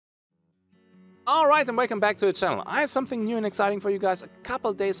Alright, and welcome back to the channel. I have something new and exciting for you guys. A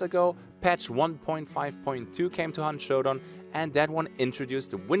couple days ago, patch 1.5.2 came to Hunt Showdown, and that one introduced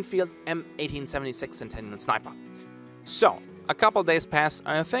the Winfield M1876 Centennial SNIPER. So, a couple days passed,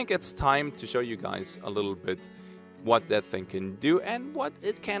 and I think it's time to show you guys a little bit what that thing can do and what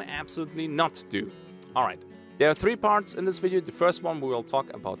it can absolutely not do. Alright, there are three parts in this video. The first one, we will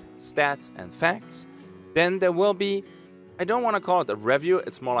talk about stats and facts. Then there will be, I don't want to call it a review,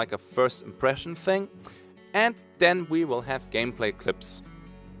 it's more like a first impression thing. And then we will have gameplay clips.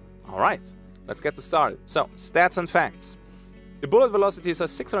 Alright, let's get this started. So, stats and facts. The bullet velocities are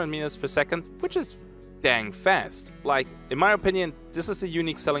 600 meters per second, which is dang fast. Like, in my opinion, this is the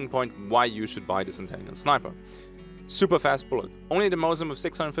unique selling point why you should buy the Centennial SNIPER. Super fast bullet. Only the Mosin with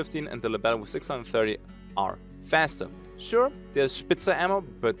 615 and the Lebel with 630 are faster. Sure, there's Spitze ammo,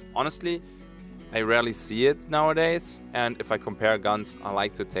 but honestly, I rarely see it nowadays, and if I compare guns, I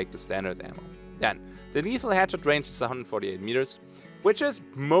like to take the standard ammo. Then, the lethal headshot range is 148 meters, which is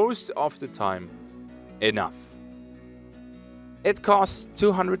most of the time enough. It costs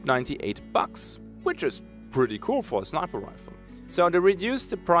 298 bucks, which is pretty cool for a sniper rifle. So they reduced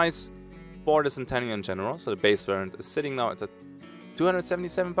the price for the Centennial in general, so the base variant is sitting now at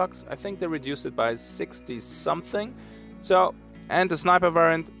 277 bucks. I think they reduced it by 60 something. So, and the sniper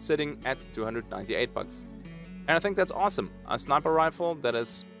variant sitting at 298 bucks. And I think that's awesome. A sniper rifle that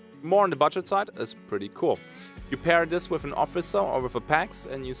is more on the budget side is pretty cool. You pair this with an officer or with a PAX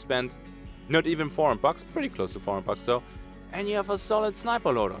and you spend not even 400 bucks, pretty close to 400 bucks, so, and you have a solid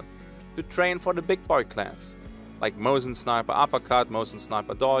sniper loadout to train for the big boy class. Like Mosin Sniper Uppercut, Mosin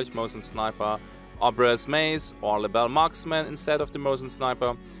Sniper Dolch, Mosin Sniper Obres Mace, or Lebel Marksman instead of the Mosin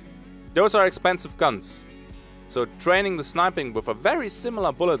Sniper. Those are expensive guns. So training the sniping with a very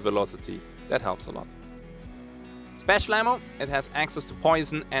similar bullet velocity, that helps a lot. Special ammo, it has access to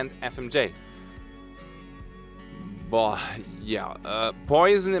poison and FMJ. But yeah,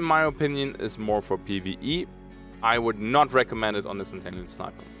 poison in my opinion is more for PvE. I would not recommend it on the Centennial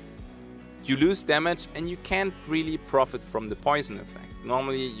Sniper. You lose damage and you can't really profit from the poison effect.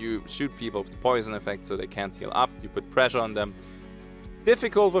 Normally you shoot people with the poison effect so they can't heal up, you put pressure on them.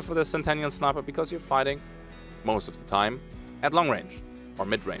 Difficult with the Centennial Sniper because you're fighting most of the time at long range or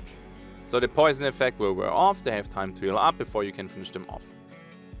mid range. So the poison effect will wear off, they have time to heal up before you can finish them off.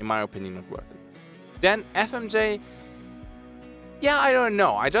 In my opinion, not worth it. Then FMJ, yeah, I don't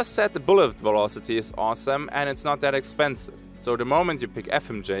know. I just said the bullet velocity is awesome and it's not that expensive. So the moment you pick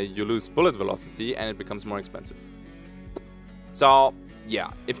FMJ, you lose bullet velocity and it becomes more expensive. So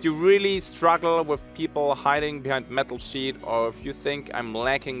yeah, if you really struggle with people hiding behind metal sheet, or if you think I'm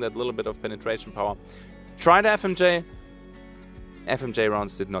lacking that little bit of penetration power, try the FMJ. FMJ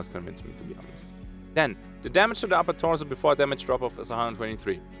rounds did not convince me, to be honest. Then, the damage to the upper torso before damage drop-off is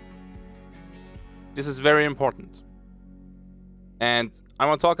 123. This is very important. And I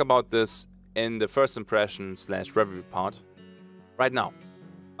will talk about this in the first impression / review part right now.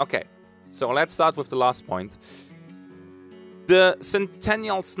 Okay, so let's start with the last point. The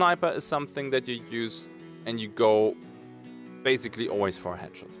Centennial Sniper is something that you use and you go basically always for a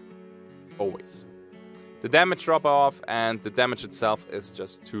headshot. Always. The damage drop-off and the damage itself is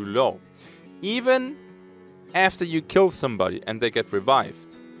just too low. Even after you kill somebody and they get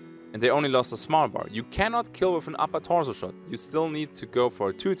revived, and they only lost a small bar, you cannot kill with an upper torso shot. You still need to go for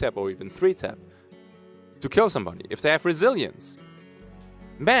a 2-tap or even 3-tap to kill somebody. If they have resilience,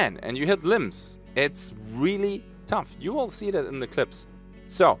 man, and you hit limbs, it's really tough. You will see that in the clips.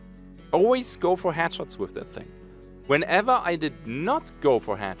 So, always go for headshots with that thing. Whenever I did not go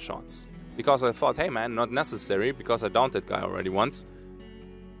for headshots, because I thought, hey man, not necessary, because I downed that guy already once,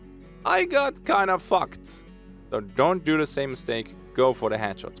 I got kind of fucked. So don't do the same mistake, go for the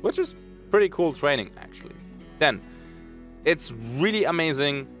headshots, which is pretty cool training actually. Then, it's really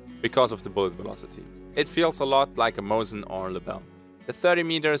amazing because of the bullet velocity. It feels a lot like a Mosin or a Lebel. The 30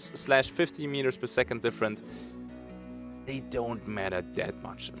 meters / 50 meters per second different, they don't matter that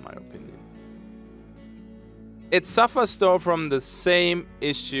much in my opinion. It suffers though from the same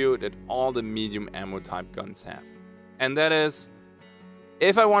issue that all the medium ammo type guns have. And that is,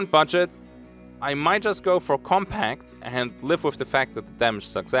 if I want budget, I might just go for compact and live with the fact that the damage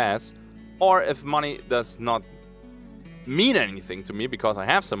sucks ass. Or if money does not mean anything to me because I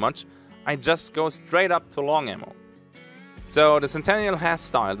have so much, I just go straight up to long ammo. So the Centennial has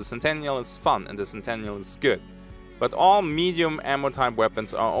style, the Centennial is fun, and the Centennial is good. But all medium ammo type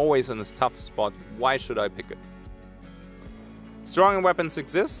weapons are always in this tough spot. Why should I pick it? Stronger weapons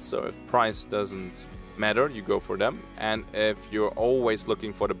exist, so if price doesn't matter, you go for them. And if you're always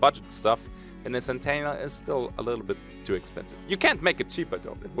looking for the budget stuff, then the Centennial is still a little bit too expensive. You can't make it cheaper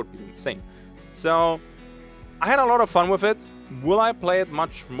though, it would be insane. So I had a lot of fun with it. Will I play it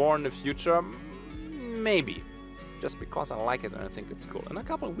much more in the future? Maybe. Just because I like it and I think it's cool. In a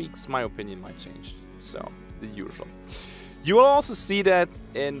couple of weeks, my opinion might change. So, the usual. You will also see that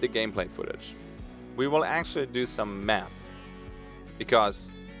in the gameplay footage. We will actually do some math.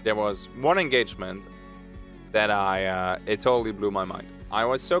 Because there was one engagement that it totally blew my mind. I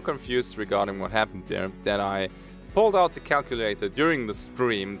was so confused regarding what happened there that I pulled out the calculator during the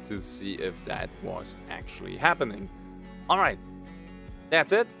stream to see if that was actually happening. Alright,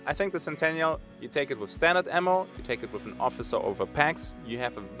 that's it. I think the Centennial, you take it with standard ammo, you take it with an officer over packs, you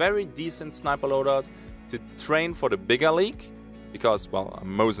have a very decent sniper loadout to train for the bigger league, because, well, a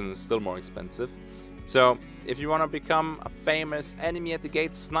Mosin is still more expensive. So, if you want to become a famous enemy at the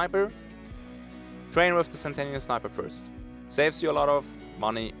gate sniper, train with the Centennial Sniper first. Saves you a lot of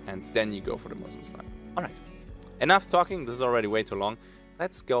money, and then you go for the Mosin Sniper. Alright. Enough talking, this is already way too long.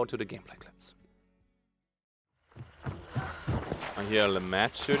 Let's go to the gameplay clips. I hear a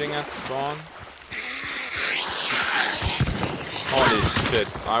match shooting at spawn. Holy shit,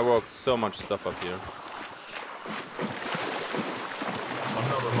 I worked so much stuff up here.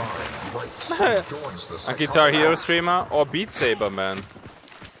 A Guitar Hero streamer or Beat Saber, man.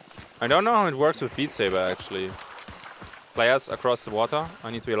 I don't know how it works with Beat Saber actually. Players across the water.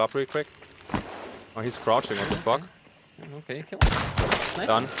 I need to heal up real quick. Oh, he's crouching, what the fuck? Okay, kill him. Snipe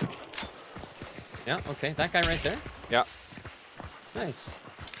Done. him. Yeah, okay, that guy right there? Yeah. Nice.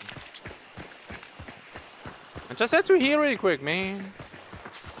 I just had to heal really quick, man.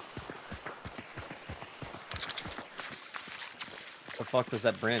 The fuck was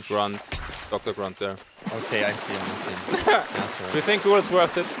that branch? Grunt. Dr. Grunt there. Okay, I see him, I see him. Asshole. Do you think Ghoul is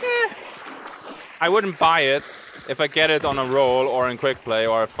worth it? I wouldn't buy it. If I get it on a roll or in quick play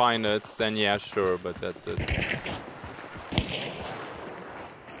or I find it, then yeah, sure, but that's it.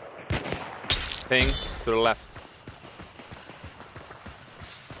 Ping to the left.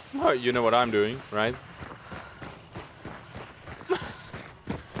 Oh, you know what I'm doing, right?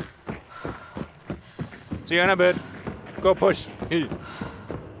 See you in a bit. Go push.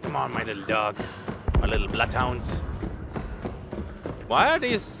 Come on, my little dog. My little bloodhound. Why are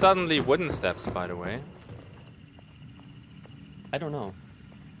these suddenly wooden steps, by the way? I don't know.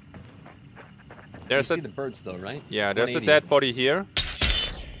 There's you see the birds though, right? Yeah, there's a dead body here.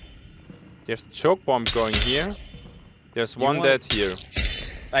 There's a choke bomb going here. There's one dead here.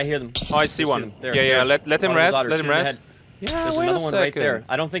 I hear them. Oh, I see one. There, yeah, let him rest. Let him rest. Yeah, there's another one right there.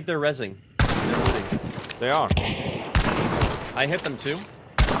 I don't think they're rezzing. They're looting. They are. I hit them too.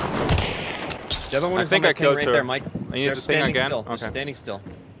 The other one is I killed right her. there, Mike. I need to sting again. Still. Okay. They're standing still.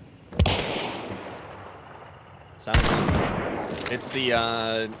 Sound. It's the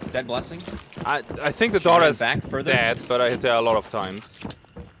dead blessing. I think the daughter's back further? dead, but I hit her a lot of times.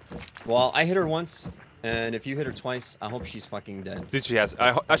 Well, I hit her once, and if you hit her twice, I hope she's fucking dead. Did she has?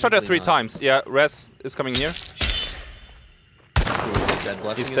 I shot her 3 times. Yeah, Res is coming here. Dead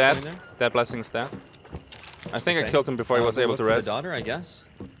blessing He's is dead. going there? Dead blessing's dead. I think I killed him before he was able to res. The daughter, I guess.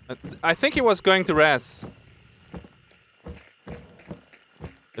 I think he was going to res.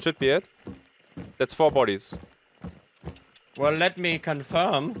 That should be it. That's 4 bodies. Well, let me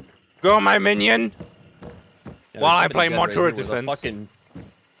confirm. Go, my minion! Yeah, While I play dead more right turret here with a defense. Fucking...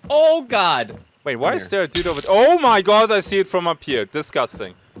 Oh god! Wait, why is there a dude over there? Oh my god, I see it from up here.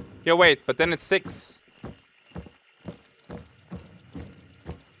 Disgusting. Yeah, wait, but then it's 6.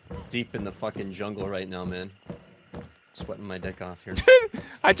 Deep in the fucking jungle right now, man. Sweating my dick off here.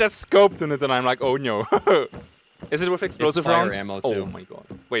 I just scoped on it and I'm like, oh no. Is it with explosive rounds? Ammo too. Oh my god.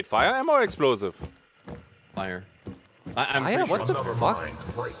 Wait, fire ammo or explosive? Fire. I'm Fire? What the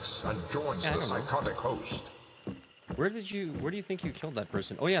fuck? Breaks and joins the psychotic host. Where do you think you killed that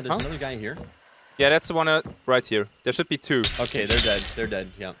person? Oh yeah, there's another guy here. Yeah, that's the one right here. There should be 2. Okay, they're dead. They're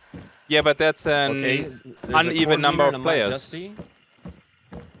dead. Yeah. Yeah, but that's an uneven number of players.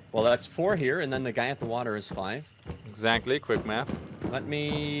 Well, that's 4 here, and then the guy at the water is 5. Exactly. Quick math. Let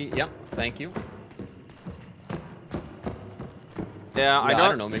me. Yep. Thank you. Yeah, I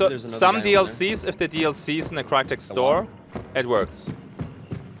don't know. Maybe so there's another some guy over DLCs, if the DLCs in the Crytek store, it works.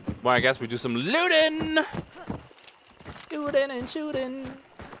 Well, I guess we do some looting. Looting and shooting.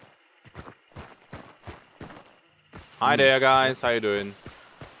 Hi there, guys. How you doing?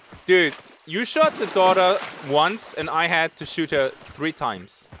 Dude, you shot the daughter once, and I had to shoot her 3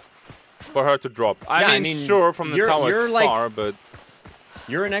 times for her to drop. I mean, sure, from the tower it's like, far, but...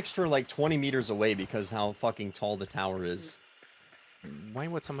 You're an extra, like, 20 meters away because how fucking tall the tower is. Why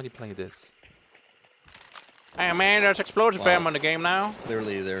would somebody play this? Hey, man, there's explosive ammo in the game now.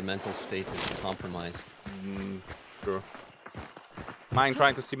 Clearly, their mental state is compromised. Sure. Mine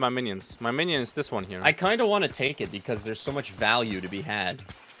trying to see my minions. My minion is this one here. I kind of want to take it because there's so much value to be had.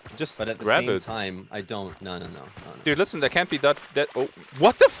 Just but at the grab same it. time, I don't. No. Dude, listen, there can't be that. Oh,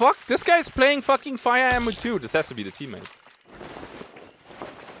 what the fuck? This guy's playing fucking fire ammo too. This has to be the teammate.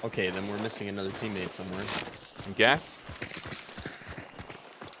 Okay, then we're missing another teammate somewhere. Gas.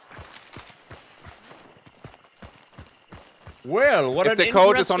 Well, what if an the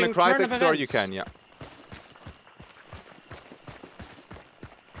code is on the interesting turn Crytek of store, you events. can, yeah.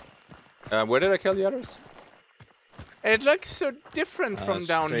 Where did I kill the others? It looks so different from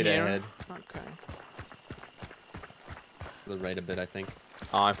down straight here. ahead. Okay. To the right a bit, I think.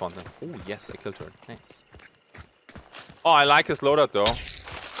 Oh, I found them. Oh, yes, I killed her. Nice. Oh, I like his loadout, though.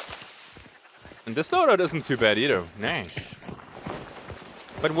 And this loadout isn't too bad either. Nice.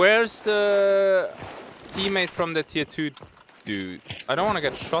 But where's the teammate from the tier 2 dude? I don't want to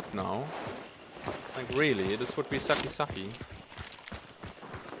get shot now. Like, really? This would be sucky.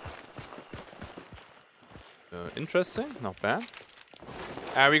 Interesting. Not bad.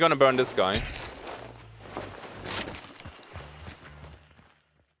 We're gonna burn this guy.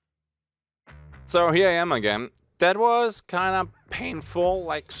 So here I am again. That was kind of painful,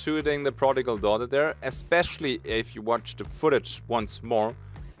 like shooting the prodigal daughter there, especially if you watch the footage once more.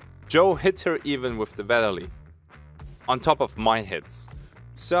 Joe hit her even with the Valley, on top of my hits.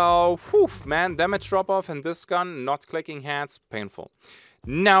 So, whew, man, damage drop-off in this gun, not clicking heads, painful.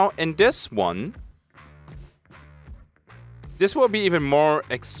 Now, in this one, this will be even more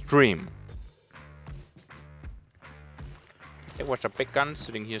extreme. It was a big gun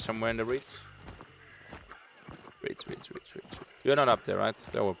sitting here somewhere in the reach. Wait. You're not up there, right?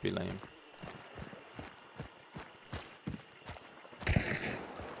 That would be lame.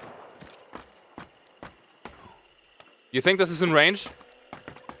 You think this is in range?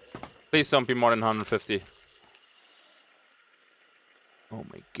 Please don't be more than 150. Oh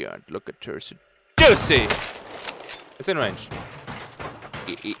my god, look at her. So juicy! It's in range.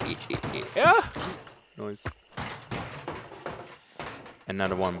 Yeah! Nice.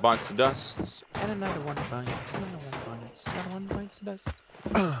 Another one bites the dust. And another one bites. Another one bites. Another one bites the dust.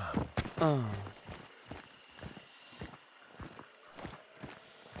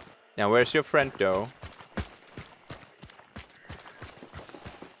 Now, where's your friend, though?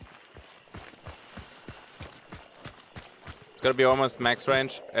 It's gotta be almost max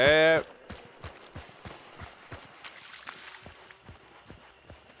range.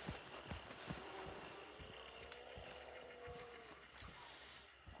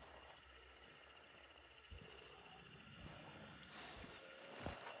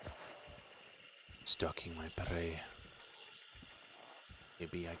 Stalking my prey.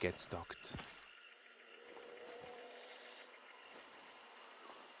 Maybe I get stalked.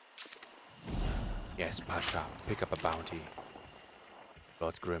 Yes, Pasha, pick up a bounty.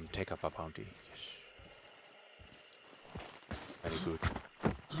 Lord Grim, take up a bounty. Yes. Very good.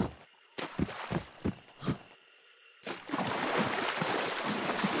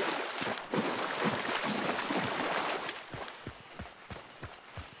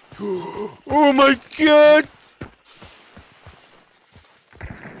 Oh my god!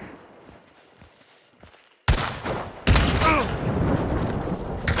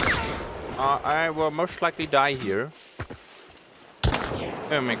 I will most likely die here.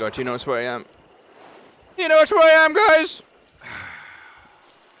 Oh my god, he knows where I am. He knows where I am, guys!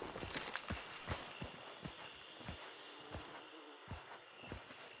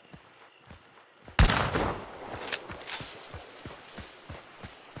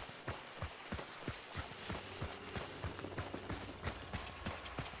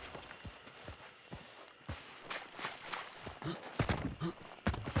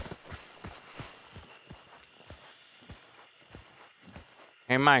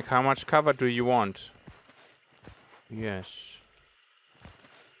 Hey Mike, how much cover do you want? Yes.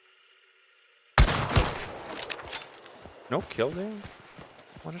 No kill there?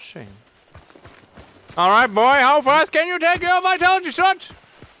 What a shame. Alright boy, how fast can you take your vitality shot?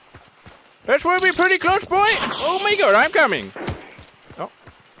 This will be pretty close, boy! Oh my god, I'm coming! Oh.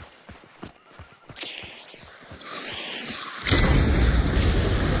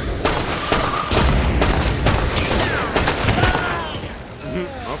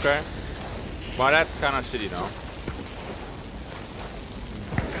 Okay. Well, that's kind of shitty now.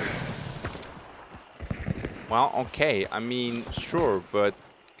 Well, okay. I mean, sure, but...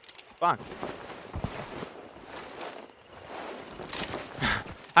 Fuck.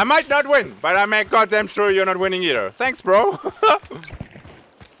 I might not win, but I make goddamn sure you're not winning either. Thanks, bro.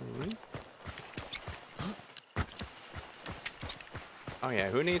 Oh yeah,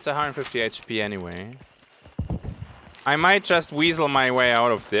 who needs 150 HP anyway? I might just weasel my way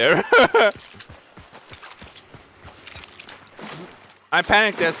out of there. I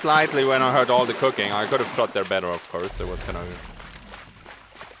panicked there slightly when I heard all the cooking. I could have shot there better, of course. It was kind of...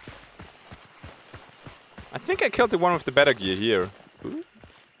 I think I killed the one with the better gear here. Ooh.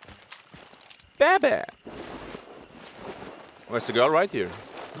 Baby! Where's the girl? Right here.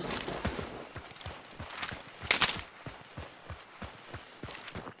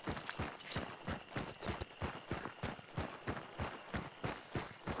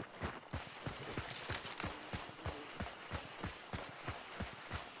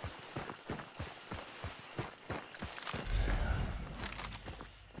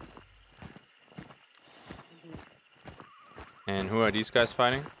 And who are these guys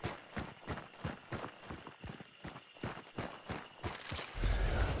fighting?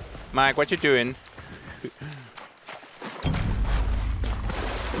 Mike, what you doing?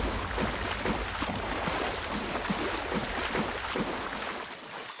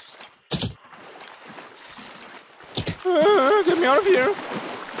 Get me out of here!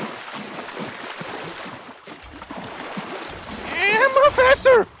 Move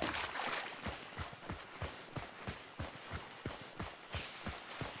faster!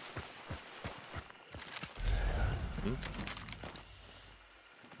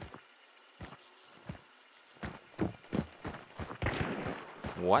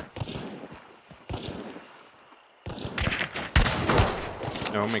 What?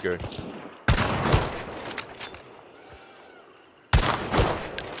 Oh my god.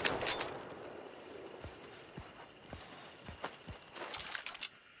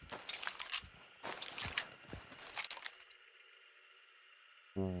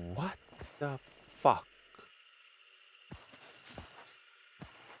 What the fuck?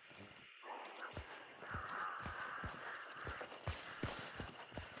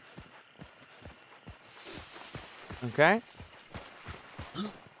 Okay.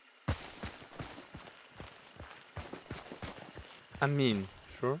 I mean,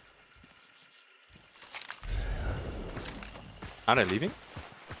 sure. Are they leaving?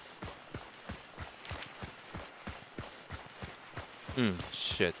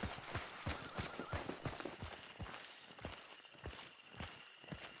 Shit.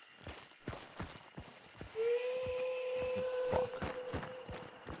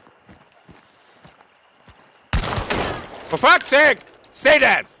 For fuck's sake! Say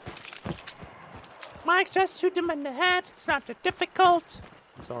that! Mike, just shoot him in the head. It's not that difficult.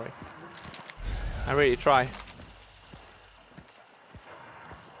 Sorry. I really try.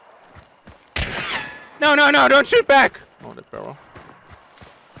 No, no, no, don't shoot back! Oh, that barrel.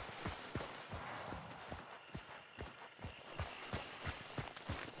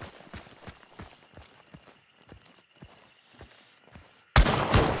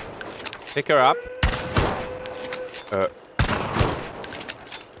 Pick her up.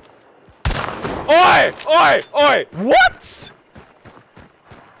 Oi! Oi! Oi! What?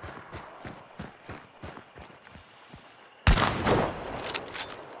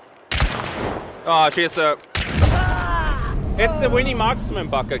 Oh, she's a... It's the Winnie Marksman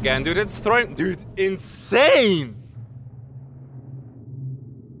bug again, dude. It's throwing... Dude, insane!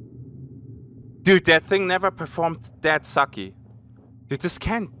 Dude, that thing never performed that sucky. Dude, this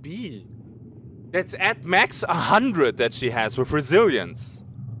can't be. That's at max 100 that she has with resilience.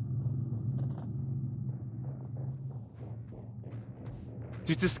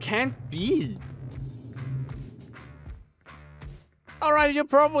 Dude, this can't be. Alright, you're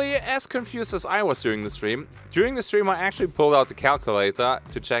probably as confused as I was during the stream. During the stream, I actually pulled out the calculator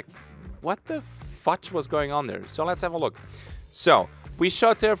to check what the fudge was going on there. So let's have a look. So, we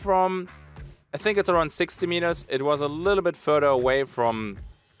shot her from, I think it's around 60 meters. It was a little bit further away from,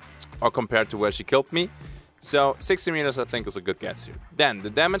 or compared to where she killed me. So 60 meters I think is a good guess here. Then the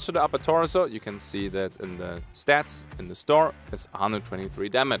damage to the upper torso, you can see that in the stats in the store, is 123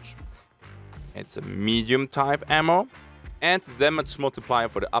 damage. It's a medium type ammo, and the damage multiplier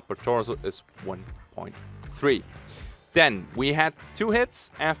for the upper torso is 1.3. Then we had 2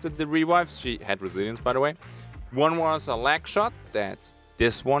 hits after the revives. She had resilience, by the way. One was a leg shot, that's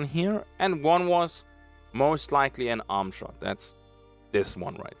this one here, and one was most likely an arm shot, that's this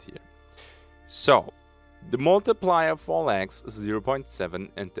one right here. So the multiplier for legs is 0.7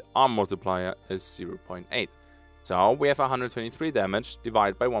 and the arm multiplier is 0.8. So we have 123 damage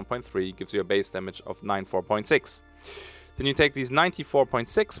divided by 1.3 gives you a base damage of 94.6. Then you take these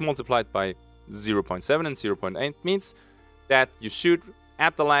 94.6 multiplied by 0.7 and 0.8 means that you shoot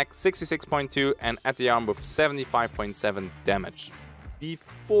at the leg 66.2 and at the arm with 75.7 damage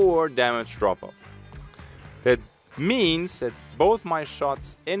before damage drop off. That means that both my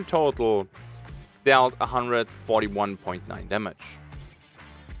shots in total dealt 141.9 damage.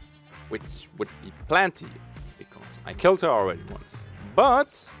 Which would be plenty, because I killed her already once.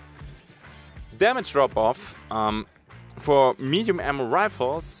 But damage drop-off for medium ammo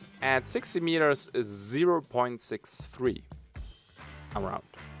rifles at 60 meters is 0.63 around.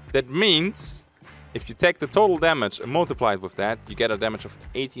 That means if you take the total damage and multiply it with that, you get a damage of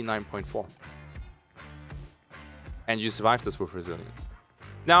 89.4. And you survive this with resilience.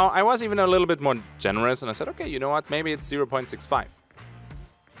 Now, I was even a little bit more generous and I said, okay, you know what, maybe it's 0.65.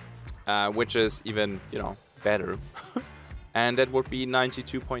 Which is even, you know, better. And that would be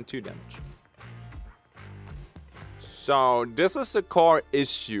 92.2 damage. So this is the core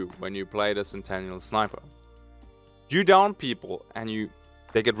issue when you play the Centennial Sniper. You down people and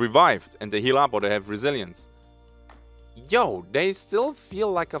they get revived and they heal up or they have resilience. Yo, they still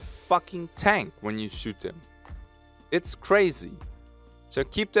feel like a fucking tank when you shoot them. It's crazy. So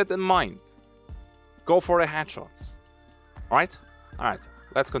keep that in mind. Go for the headshots. Alright? Alright.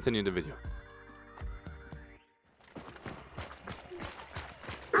 Let's continue the video.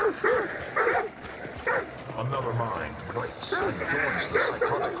 Another mind waits and joins the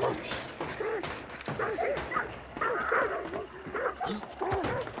psychotic host.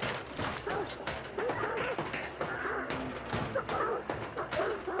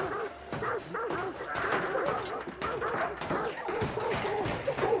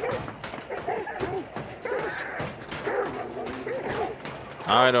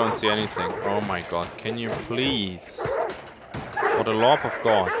 I don't see anything. Oh my god, can you please? For the love of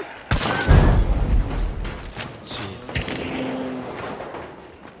God. Jesus.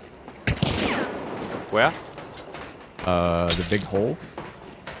 Where? The big hole.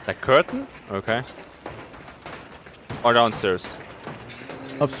 That curtain? Okay. Or downstairs?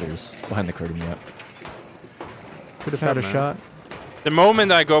 Upstairs, behind the curtain, yep. Could have had a man. shot. The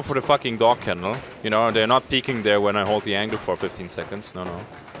moment I go for the fucking dog kennel, you know, they're not peeking there when I hold the angle for 15 seconds. No, no.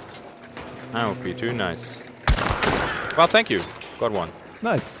 That would be too nice. Well, thank you. Got one.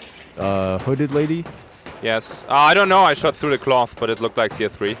 Nice. Hooded lady? Yes. I don't know. I shot through the cloth, but it looked like tier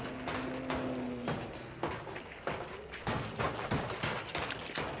 3.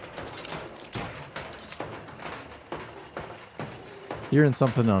 Hearing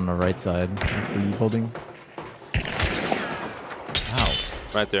something on the right side of the building. Wow.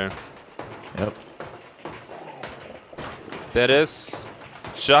 Right there. Yep. That is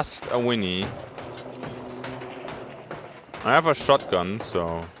just a Winnie. I have a shotgun,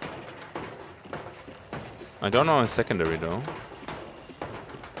 so... I don't know a secondary, though.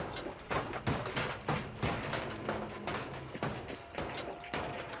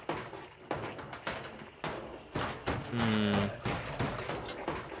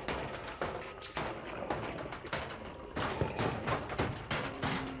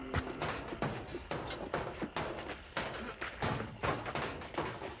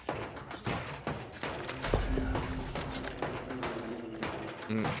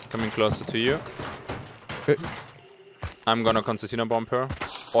 Coming closer to you. I'm gonna concertina bomb her.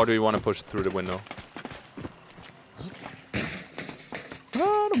 Or do you want to push it through the window? I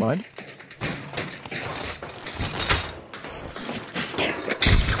don't mind.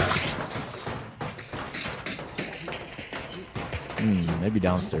 Maybe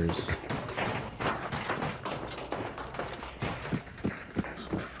downstairs.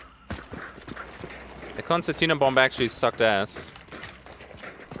 The concertina bomb actually sucked ass.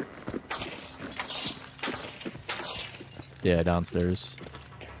 Yeah, downstairs.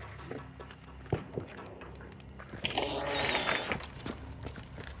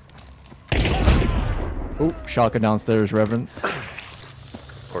 Oh, shotgun downstairs, Reverend.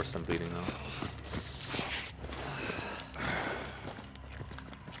 Of course I'm bleeding now.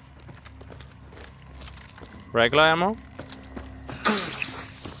 Regular ammo?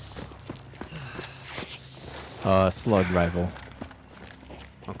 Slug rifle.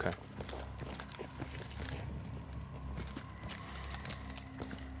 Okay.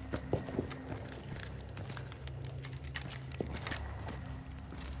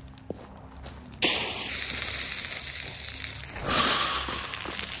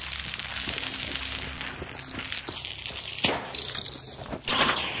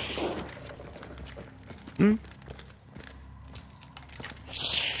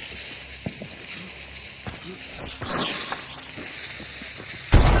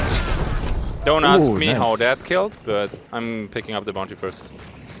 Don't ask me how that killed, but I'm picking up the bounty first.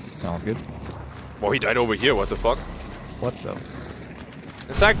 Sounds good. Oh, he died over here, what the fuck? What the?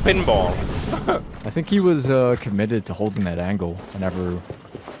 It's like pinball. I think he was committed to holding that angle and never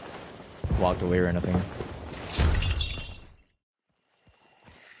walked away or anything.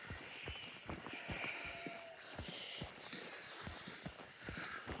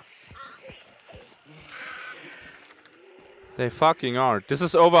 They fucking are. This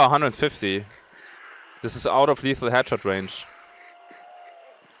is over 150. This is out of lethal headshot range.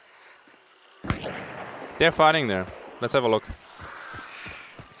 They're fighting there. Let's have a look.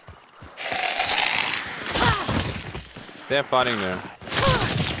 They're fighting there.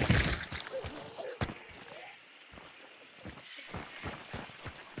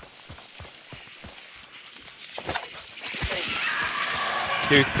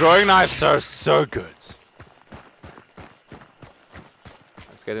 Dude, throwing knives are so good.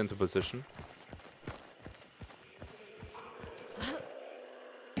 Let's get into position.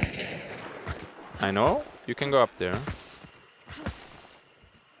 I know, you can go up there.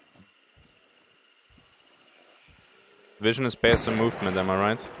 Vision is based on movement, am I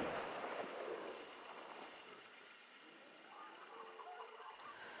right?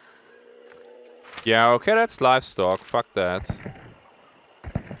 Yeah, okay, that's livestock. Fuck that.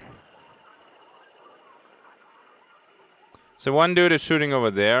 So one dude is shooting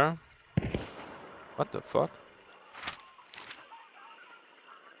over there. What the fuck?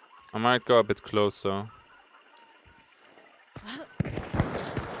 I might go a bit closer.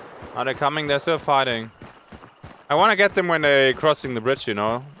 Are they coming? They're still fighting. I want to get them when they're crossing the bridge, you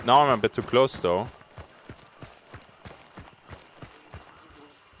know. Now I'm a bit too close, though.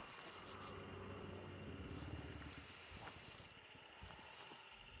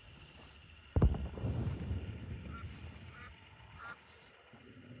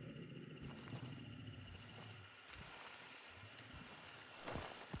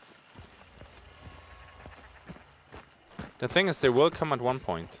 The thing is, they will come at one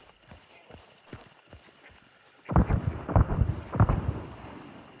point.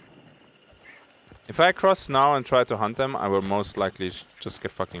 If I cross now and try to hunt them, I will most likely just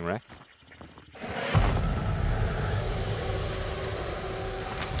get fucking wrecked.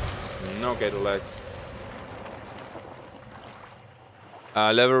 No gator legs.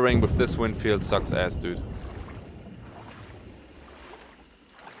 Levering with this wind field sucks ass, dude.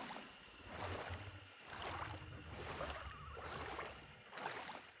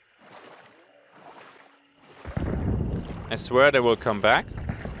 I swear they will come back.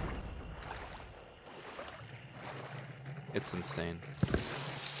 It's insane.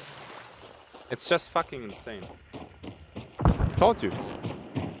 It's just fucking insane. Told you.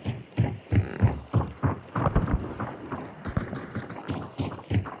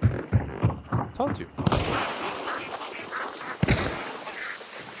 Told you.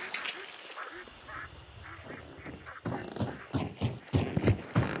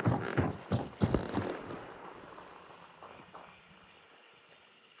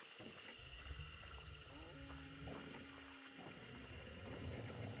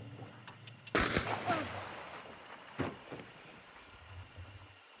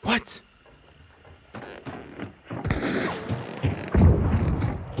 What?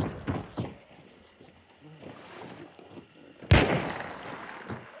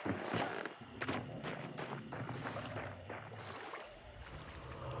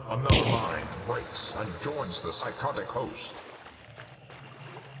 Another mind breaks and joins the psychotic host.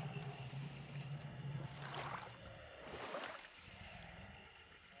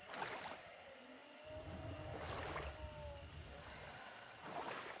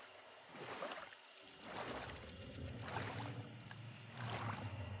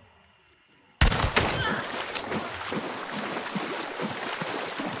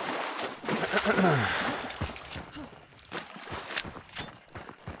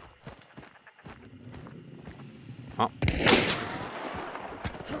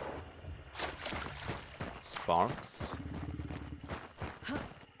 Sparks.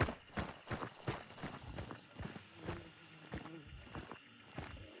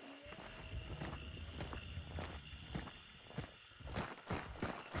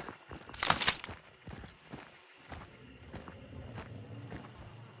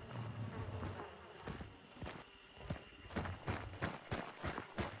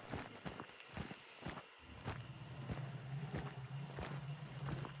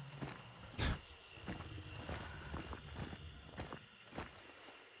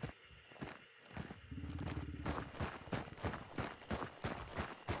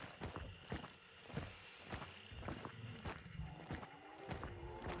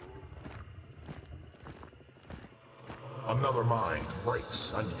 Another mind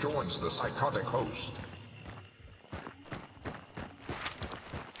breaks and joins the psychotic host.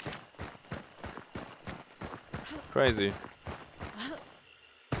 Crazy.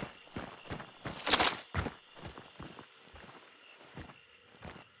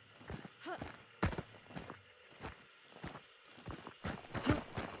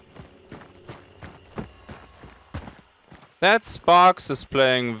 That Sparks is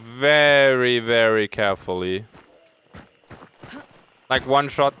playing very, very carefully. Like one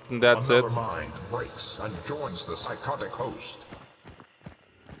shot and that's it. Another mind breaks and joins the psychotic host.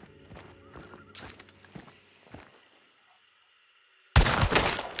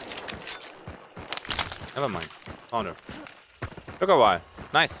 Never mind. Oh no. Look a while.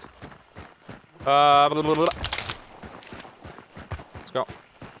 Nice. Blah, blah, blah, blah. Let's go.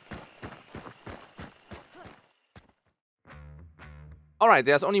 Alright,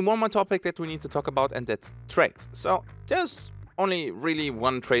 there's only one more topic that we need to talk about, and that's trades. So, there's only really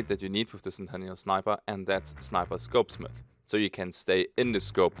one trait that you need with the Centennial Sniper, and that's Sniper Scopesmith. So you can stay in the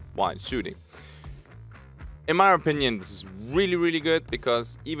scope while shooting. In my opinion, this is really, really good,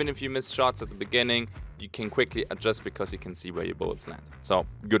 because even if you miss shots at the beginning, you can quickly adjust because you can see where your bullets land. So,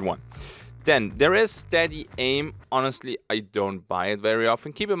 good one. Then, there is steady aim. Honestly, I don't buy it very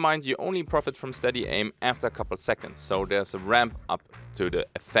often. Keep in mind, you only profit from steady aim after a couple seconds. So, there's a ramp up to the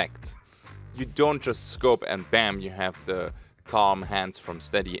effect. You don't just scope and bam, you have the calm hands from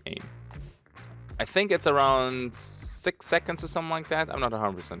steady aim. I think it's around 6 seconds or something like that. I'm not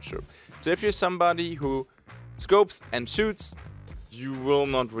 100% sure. So, if you're somebody who scopes and shoots, you will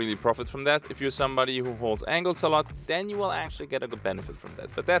not really profit from that. If you're somebody who holds angles a lot, then you will actually get a good benefit from that.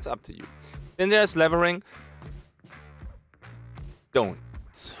 But that's up to you. Then there's levering. Don't.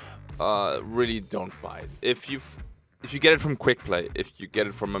 Really don't buy it. If you get it from quick play, if you get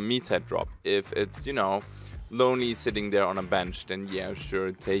it from a meathead drop, if it's, you know, lonely sitting there on a bench, then yeah,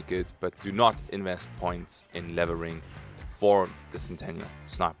 sure, take it. But do not invest points in levering for the Centennial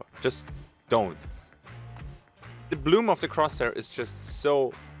Sniper. Just don't. The bloom of the crosshair is just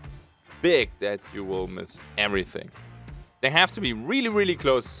so big that you will miss everything. They have to be really, really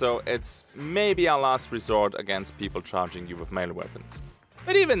close, so it's maybe a last resort against people charging you with melee weapons.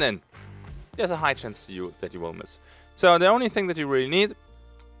 But even then, there's a high chance that you will miss. So the only thing that you really need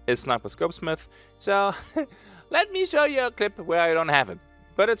is Sniper Scopesmith. So let me show you a clip where I don't have it.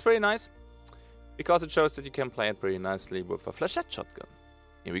 But it's pretty nice, because it shows that you can play it pretty nicely with a flechette shotgun.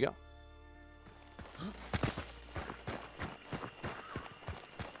 Here we go.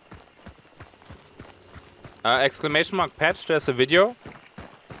 Exclamation mark patch, there's a video.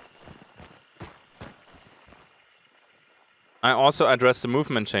 I also address the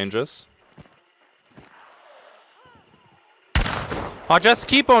movement changes. Oh, just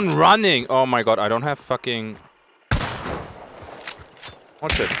keep on running! Oh my god, I don't have fucking... Oh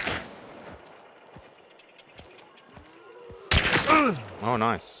shit. Oh,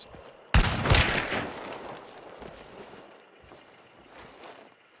 nice.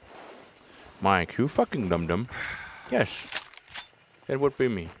 Mike, you fucking dum-dum. Yes. That would be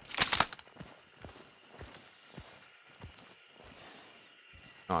me.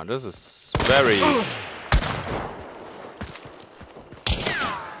 Oh, this is very...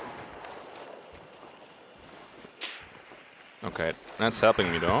 Okay, that's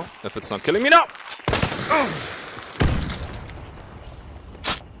helping me though. If it's not killing me, no!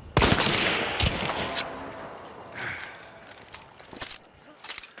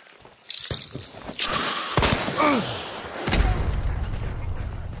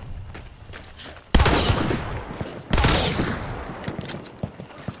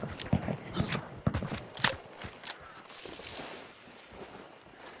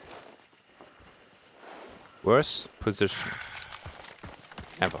 Worst position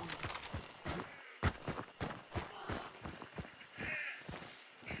ever.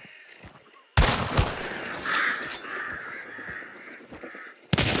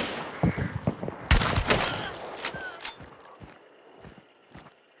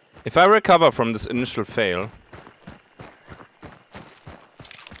 If I recover from this initial fail,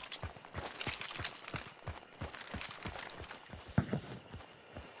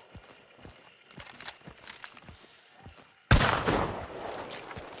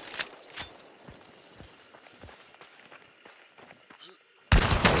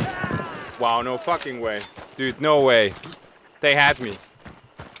 wow, no fucking way. Dude, no way. They had me.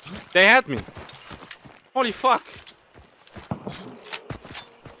 They had me. Holy fuck.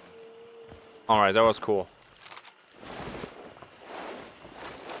 Alright, that was cool.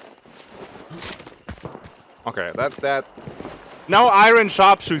 Okay, that... Now Iron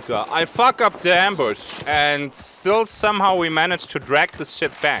Sharpshooter. I fuck up the ambush and still somehow we managed to drag this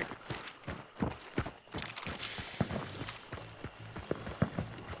shit back.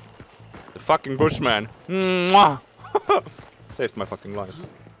 Fucking Bushman. Mwah! Saved my fucking life.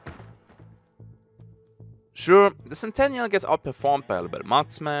 Sure, the Centennial gets outperformed by a little bit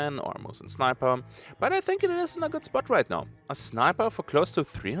marksman or a Mosin sniper, but I think it is in a good spot right now. A sniper for close to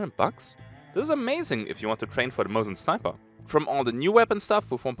 300 bucks? This is amazing if you want to train for the Mosin sniper. from all the new weapon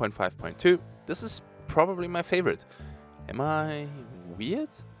stuff with 1.5.2, this is probably my favorite. Am I weird?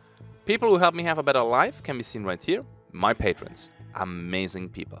 People who help me have a better life can be seen right here. My patrons. Amazing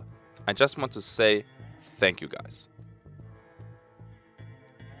people. I just want to say thank you guys.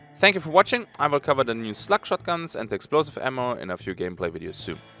 Thank you for watching. I will cover the new slug shotguns and the explosive ammo in a few gameplay videos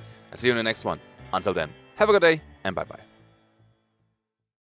soon. I'll see you in the next one. Until then, have a good day and bye bye.